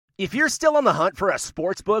If you're still on the hunt for a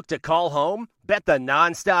sports book to call home, bet the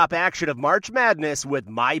nonstop action of March Madness with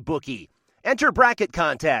MyBookie. Enter bracket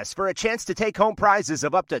contests for a chance to take home prizes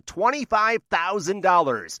of up to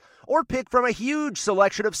 $25,000, or pick from a huge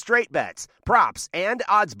selection of straight bets, props, and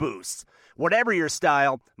odds boosts. Whatever your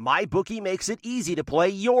style, MyBookie makes it easy to play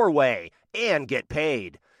your way and get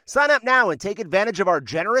paid. Sign up now and take advantage of our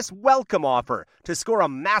generous welcome offer to score a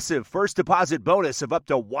massive first deposit bonus of up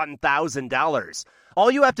to $1,000. All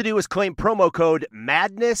you have to do is claim promo code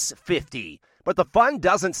MADNESS50. But the fun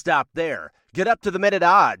doesn't stop there. Get up-to-the-minute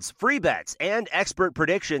odds, free bets, and expert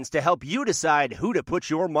predictions to help you decide who to put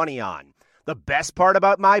your money on. The best part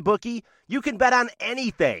about MyBookie? You can bet on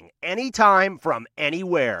anything, anytime, from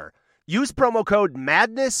anywhere. Use promo code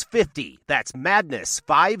MADNESS50, that's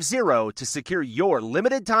MADNESS50, to secure your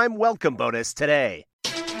limited-time welcome bonus today.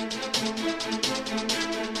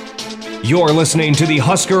 You're listening to the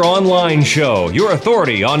Husker Online Show, your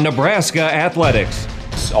authority on Nebraska athletics.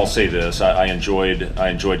 I'll say this: I enjoyed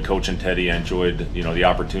coaching Teddy. I enjoyed the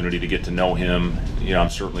opportunity to get to know him. I'm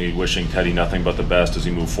certainly wishing Teddy nothing but the best as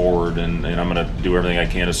he moves forward, and I'm going to do everything I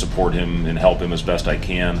can to support him and help him as best I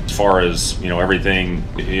can. As far as everything,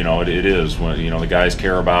 it is when the guys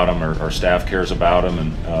care about him, our staff cares about him,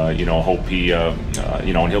 and hope he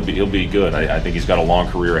and he'll be good. I think he's got a long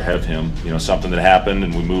career ahead of him. Something that happened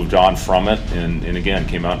and we moved on from it, and again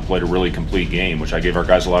came out and played a really complete game, which I gave our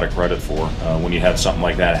guys a lot of credit for. When you have something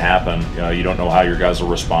like that happen, you don't know how your guys will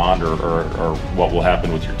respond or what will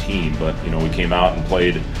happen with your team. But we came out and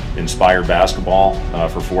played inspired basketball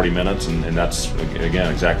for 40 minutes, and that's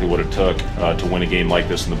again exactly what it took to win a game like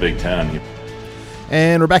this in the Big Ten.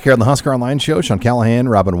 And we're back here on the Husker Online Show. Sean Callahan,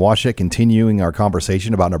 Robin Washek, continuing our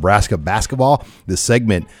conversation about Nebraska basketball. This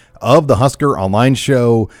segment of the Husker Online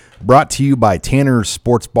Show brought to you by Tanner's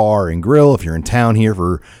Sports Bar and Grill. If you're in town here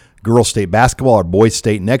for girls state basketball or boys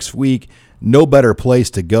state next week, no better place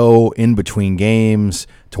to go in between games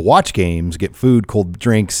to watch games, get food, cold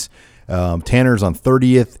drinks. Tanner's on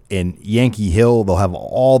 30th and Yankee Hill. They'll have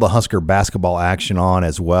all the Husker basketball action on,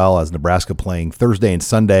 as well as Nebraska playing Thursday and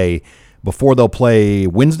Sunday before they'll play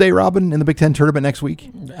Wednesday, Robin, in the Big Ten tournament next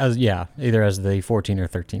week? Either as the 14 or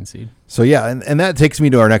 13 seed. So, and that takes me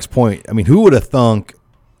to our next point. I mean, who would have thunk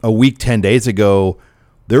a week 10 days ago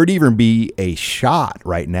there would even be a shot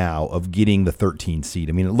right now of getting the 13 seed?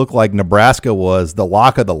 I mean, it looked like Nebraska was the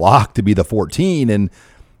lock of the lock to be the 14, and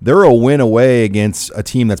they're a win away against a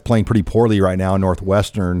team that's playing pretty poorly right now,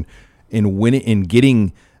 Northwestern, in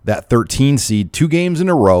getting that 13 seed 2 games in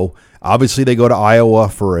a row. Obviously, they go to Iowa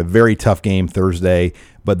for a very tough game Thursday,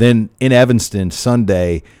 but then in Evanston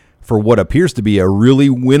Sunday for what appears to be a really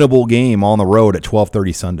winnable game on the road at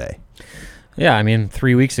 12:30 Sunday. Yeah, I mean,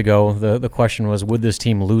 3 weeks ago, the question was, would this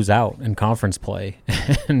team lose out in conference play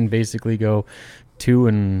and basically go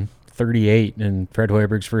 2-38 in Fred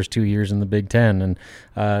Hoiberg's first 2 years in the Big Ten? And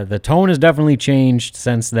the tone has definitely changed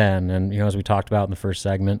since then. And, as we talked about in the first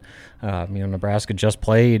segment, Nebraska just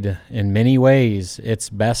played, in many ways, its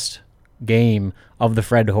best game of the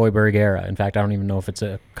Fred Hoiberg era. In fact, I don't even know if it's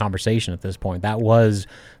a conversation at this point. That was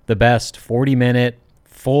the best 40-minute,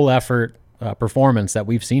 full-effort performance that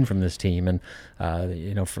we've seen from this team. And,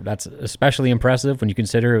 that's especially impressive when you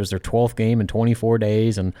consider it was their 12th game in 24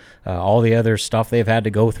 days and all the other stuff they've had to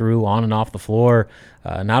go through on and off the floor.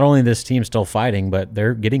 Not only this team still fighting, but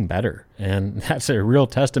they're getting better. And that's a real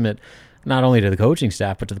testament not only to the coaching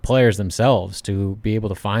staff, but to the players themselves to be able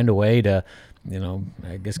to find a way to,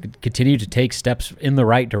 I guess, continue to take steps in the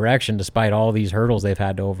right direction despite all these hurdles they've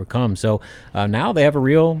had to overcome. So now they have a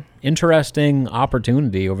real interesting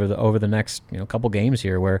opportunity over the next couple games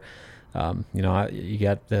here, where you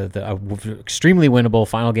got the extremely winnable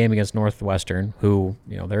final game against Northwestern, who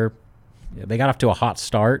they got off to a hot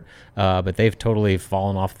start, but they've totally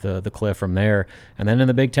fallen off the cliff from there. And then in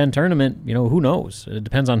the Big Ten tournament, who knows? It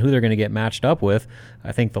depends on who they're going to get matched up with.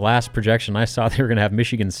 I think the last projection I saw, they were going to have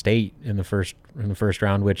Michigan State in the first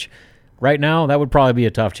round, which right now that would probably be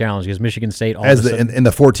a tough challenge because Michigan State in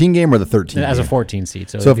the 14 game or the 13 as game? a 14 seed.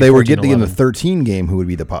 So if they were getting in the 13 game, who would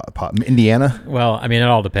be the Indiana? Well, I mean, it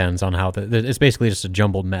all depends on how it's basically just a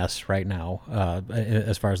jumbled mess right now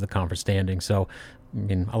as far as the conference standing. So, I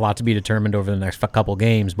mean, a lot to be determined over the next couple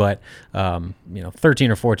games, but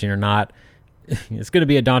 13 or 14 or not, it's going to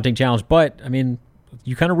be a daunting challenge. But I mean,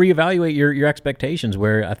 you kind of reevaluate your expectations.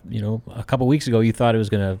 Where a couple weeks ago you thought it was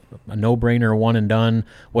a no-brainer, one and done.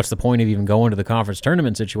 What's the point of even going to the conference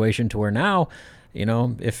tournament situation? To where now,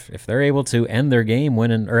 if they're able to end their game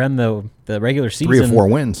winning or end the regular season 3 or 4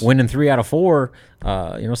 wins, winning 3 out of 4,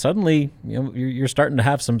 suddenly you're starting to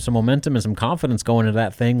have some momentum and some confidence going into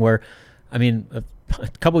that thing where. I mean, a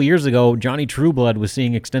couple of years ago, Johnny Trueblood was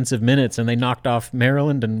seeing extensive minutes, and they knocked off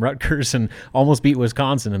Maryland and Rutgers and almost beat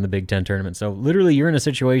Wisconsin in the Big Ten tournament. So literally you're in a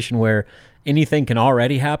situation where anything can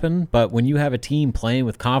already happen, but when you have a team playing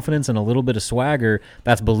with confidence and a little bit of swagger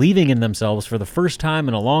that's believing in themselves for the first time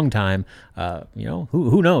in a long time,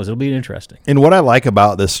 who knows? It'll be interesting. And what I like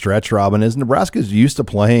about this stretch, Robin, is Nebraska's used to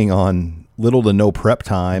playing on little to no prep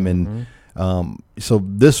time, and so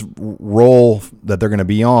this role that they're going to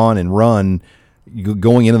be on and run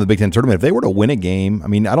going into the Big Ten tournament, if they were to win a game, I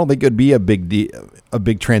mean, I don't think it would be a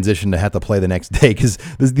big transition to have to play the next day, because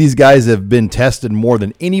these guys have been tested more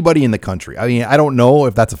than anybody in the country. I mean, I don't know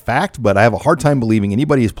if that's a fact, but I have a hard time believing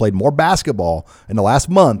anybody has played more basketball in the last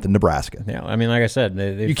month in Nebraska. Yeah, I mean, like I said,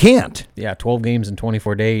 you can't. Yeah, 12 games in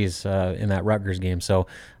 24 days in that Rutgers game. So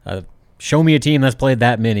show me a team that's played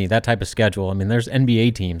that many, that type of schedule. I mean, there's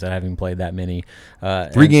NBA teams that haven't played that many.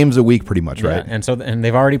 3 games a week, pretty much, right? And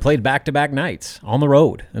they've already played back-to-back nights on the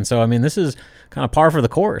road. And so, I mean, this is kind of par for the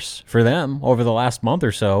course for them over the last month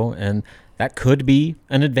or so, and that could be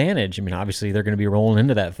an advantage. I mean, obviously, they're going to be rolling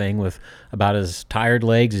into that thing with about as tired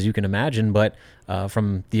legs as you can imagine, but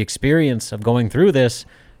from the experience of going through this,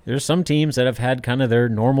 there's some teams that have had kind of their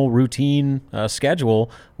normal routine schedule,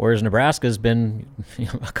 whereas Nebraska's been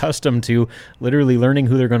accustomed to literally learning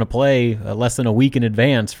who they're going to play less than a week in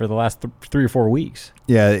advance for the last 3 or 4 weeks.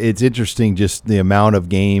 Yeah, it's interesting just the amount of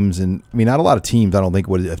games. And, I mean, not a lot of teams I don't think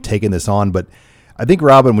would have taken this on. But I think,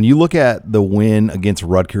 Robin, when you look at the win against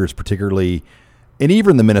Rutgers particularly, and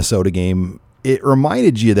even the Minnesota game, it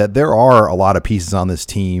reminded you that there are a lot of pieces on this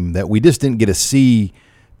team that we just didn't get to see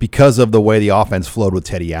because of the way the offense flowed with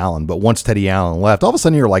Teddy Allen. But once Teddy Allen left, all of a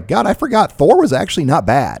sudden you're like, God, I forgot Thor was actually not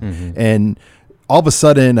bad. Mm-hmm. And all of a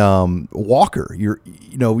sudden, Walker,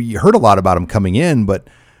 you heard a lot about him coming in, but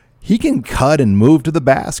he can cut and move to the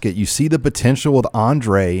basket. You see the potential with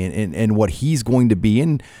Andre and what he's going to be.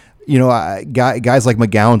 And, guys like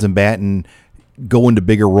McGowens and Banton go into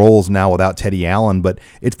bigger roles now without Teddy Allen. But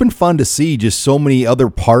it's been fun to see just so many other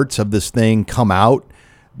parts of this thing come out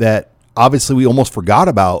that obviously we almost forgot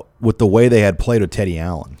about with the way they had played with Teddy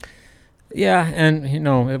Allen. Yeah, and,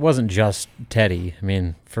 it wasn't just Teddy. I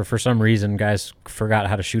mean, for some reason, guys forgot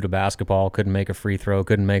how to shoot a basketball, couldn't make a free throw,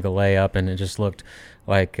 couldn't make a layup, and it just looked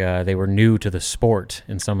like they were new to the sport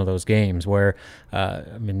in some of those games where,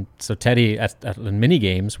 so Teddy in mini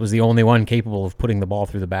games was the only one capable of putting the ball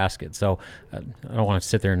through the basket. So I don't want to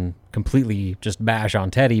sit there and completely just bash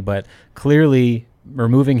on Teddy, but clearly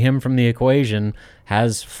removing him from the equation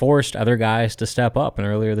has forced other guys to step up. And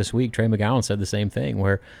earlier this week, Trey McGowan said the same thing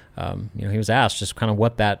where, he was asked just kind of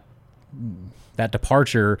what that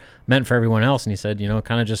departure meant for everyone else. And he said, it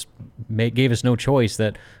kind of just gave us no choice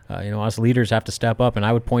that, us leaders have to step up. And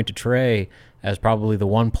I would point to Trey as probably the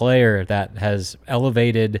one player that has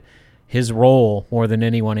elevated his role more than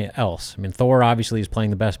anyone else. I mean, Thor obviously is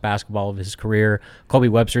playing the best basketball of his career. Colby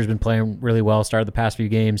Webster's been playing really well, started the past few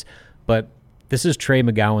games, but this is Trey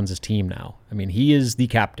McGowan's team now. I mean, he is the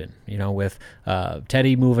captain, with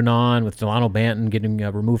Teddy moving on, with Delano Banton getting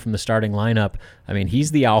removed from the starting lineup. I mean,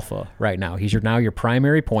 he's the alpha right now. He's now your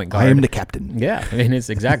primary point guard. I am the captain. Yeah, I mean, it's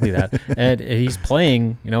exactly that. And he's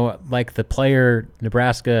playing, like the player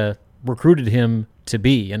Nebraska recruited him to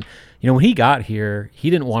be. And, when he got here, he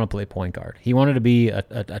didn't want to play point guard. He wanted to be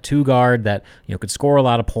a two guard that, could score a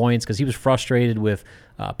lot of points because he was frustrated with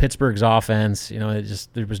Pittsburgh's offense.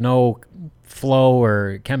 There was no flow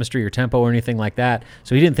or chemistry or tempo or anything like that.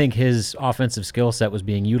 So he didn't think his offensive skill set was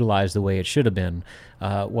being utilized the way it should have been.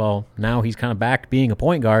 Well, now he's kind of back being a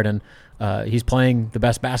point guard, and he's playing the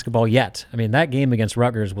best basketball yet. I mean, that game against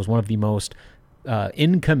Rutgers was one of the most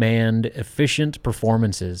in-command, efficient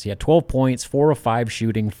performances. He had 12 points, 4 of 5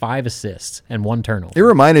 shooting, 5 assists, and 1 turnover. It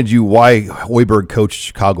reminded you why Hoiberg coached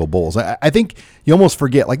Chicago Bulls. I think you almost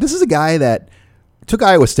forget, this is a guy that took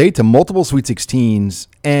Iowa State to multiple Sweet 16s,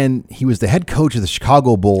 and he was the head coach of the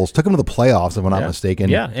Chicago Bulls, took him to the playoffs, if I'm not mistaken.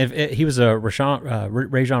 Yeah, he was a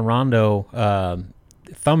Rajon Rondo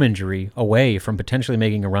thumb injury away from potentially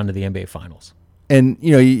making a run to the NBA Finals. And,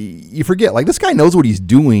 you forget, this guy knows what he's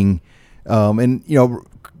doing.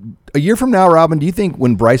 A year from now, Robin, do you think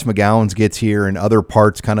when Bryce McGowens gets here and other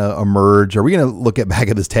parts kind of emerge, are we going to look back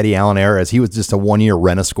at this Teddy Allen era as he was just a one-year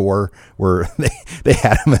rent-a-score where they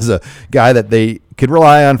had him as a guy that they could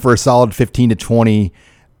rely on for a solid 15 to 20,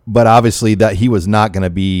 but obviously that he was not going to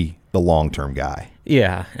be the long-term guy?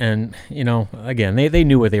 Yeah, and, again, they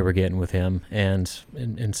knew what they were getting with him, and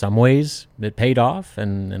in some ways it paid off,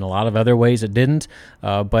 and in a lot of other ways it didn't,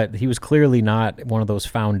 but he was clearly not one of those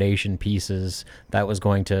foundation pieces that was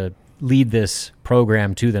going to lead this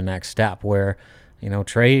program to the next step where,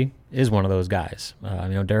 Trey is one of those guys.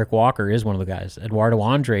 Derek Walker is one of the guys. Eduardo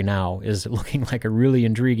Andre now is looking like a really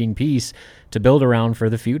intriguing piece to build around for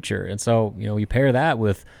the future. And so, you pair that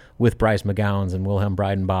with Bryce McGowens and Wilhelm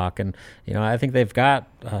Breidenbach. And, I think they've got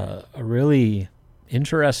a really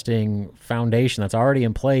interesting foundation that's already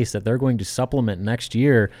in place that they're going to supplement next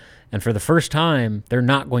year. And for the first time, they're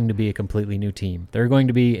not going to be a completely new team. They're going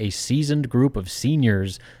to be a seasoned group of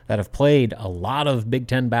seniors that have played a lot of Big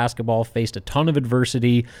Ten basketball, faced a ton of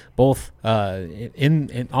adversity, both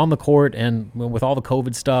in on the court and with all the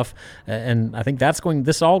COVID stuff. And I think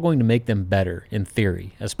this is all going to make them better in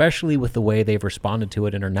theory, especially with the way they've responded to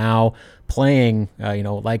it and are now playing,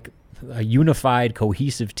 like a unified,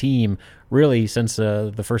 cohesive team, really, since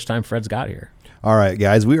the first time Fred's got here. All right,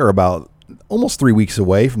 guys, we are about almost 3 weeks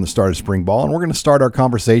away from the start of spring ball, and we're going to start our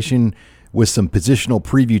conversation with some positional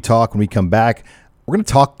preview talk. When we come back, we're going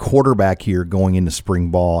to talk quarterback here going into spring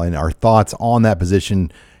ball and our thoughts on that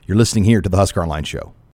position. You're listening here to the Husker Online Show.